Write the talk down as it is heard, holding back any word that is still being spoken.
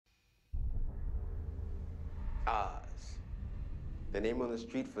Oz. The name on the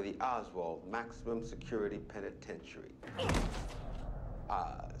street for the Oswald Maximum Security Penitentiary.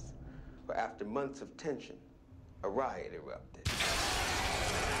 Oz, where after months of tension, a riot erupted.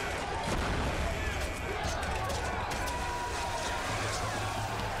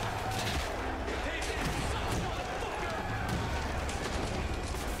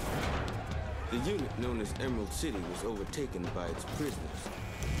 The unit known as Emerald City was overtaken by its prisoners.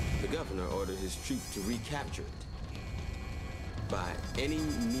 The governor ordered his troops to recapture it by any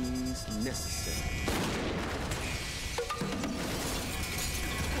means necessary.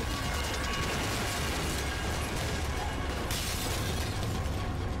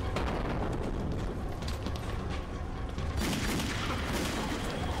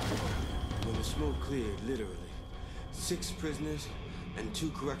 When the smoke cleared, literally, 6 prisoners and 2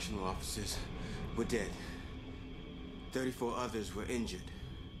 correctional officers were dead. 34 others were injured.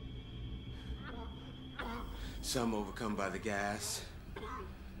 Some overcome by the gas.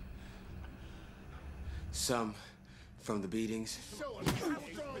 Some from the beatings.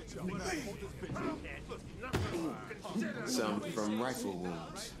 Some from rifle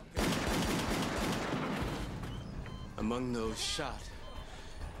wounds. Among those shot,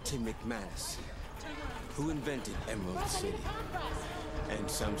 Tim McManus, who invented Emerald City, and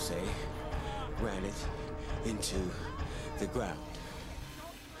some say ran it into the ground.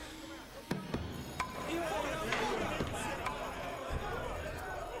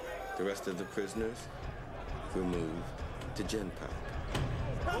 The rest of the prisoners were moved to Gen Park.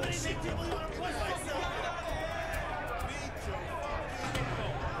 How many people you want to push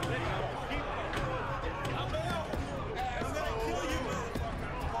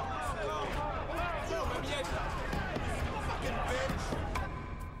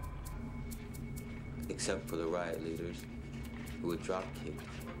Except for the riot leaders who were drop-kicked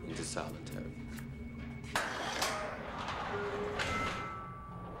into solitary.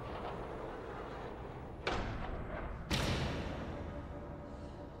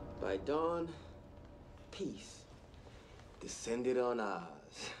 By dawn, peace descended on Oz.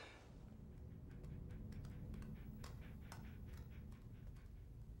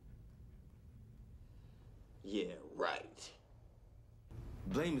 Yeah, right.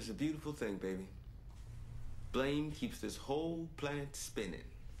 Blame is a beautiful thing, baby. Blame keeps this whole planet spinning.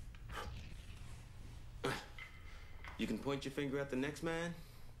 You can point your finger at the next man.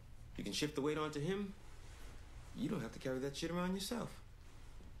 You can shift the weight onto him. You don't have to carry that shit around yourself.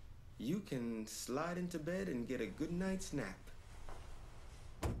 You can slide into bed and get a good night's nap.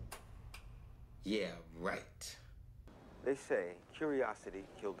 Yeah, right. They say curiosity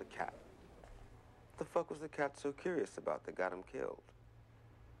killed the cat. What the fuck was the cat so curious about that got him killed?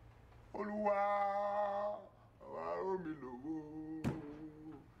 Olúwa, wá ràn mí lọ́wọ́.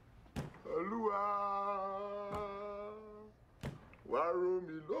 Olúwa, wá ràn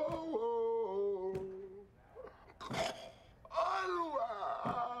mí lọ́wọ́. Olúwa,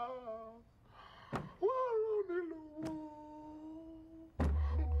 wá ràn mí lọ́wọ́.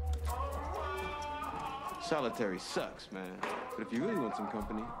 Solitary sucks, man. But if you really want some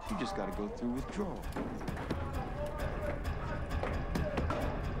company, you just gotta go through withdrawal.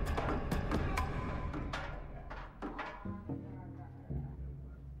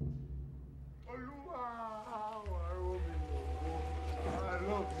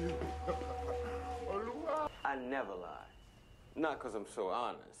 I never lie. Not because I'm so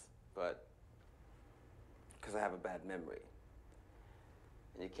honest, but because I have a bad memory.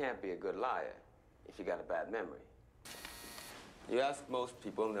 And you can't be a good liar if you got a bad memory. You ask most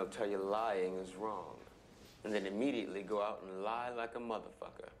people and they'll tell you lying is wrong. And then immediately go out and lie like a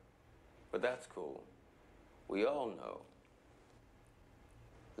motherfucker. But that's cool. We all know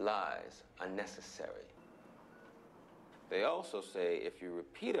lies are necessary. They also say if you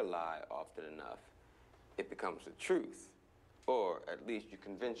repeat a lie often enough, it becomes the truth. Or at least you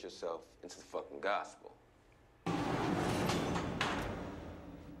convince yourself it's the fucking gospel.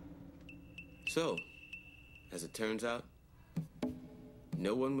 So, as it turns out,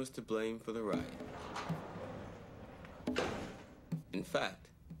 no one was to blame for the riot. In fact,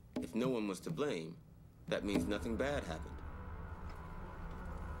 if no one was to blame, that means nothing bad happened.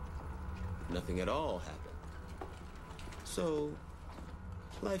 Nothing at all happened. So,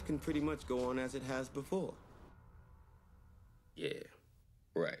 life can pretty much go on as it has before. Yeah,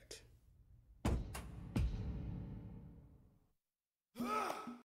 right.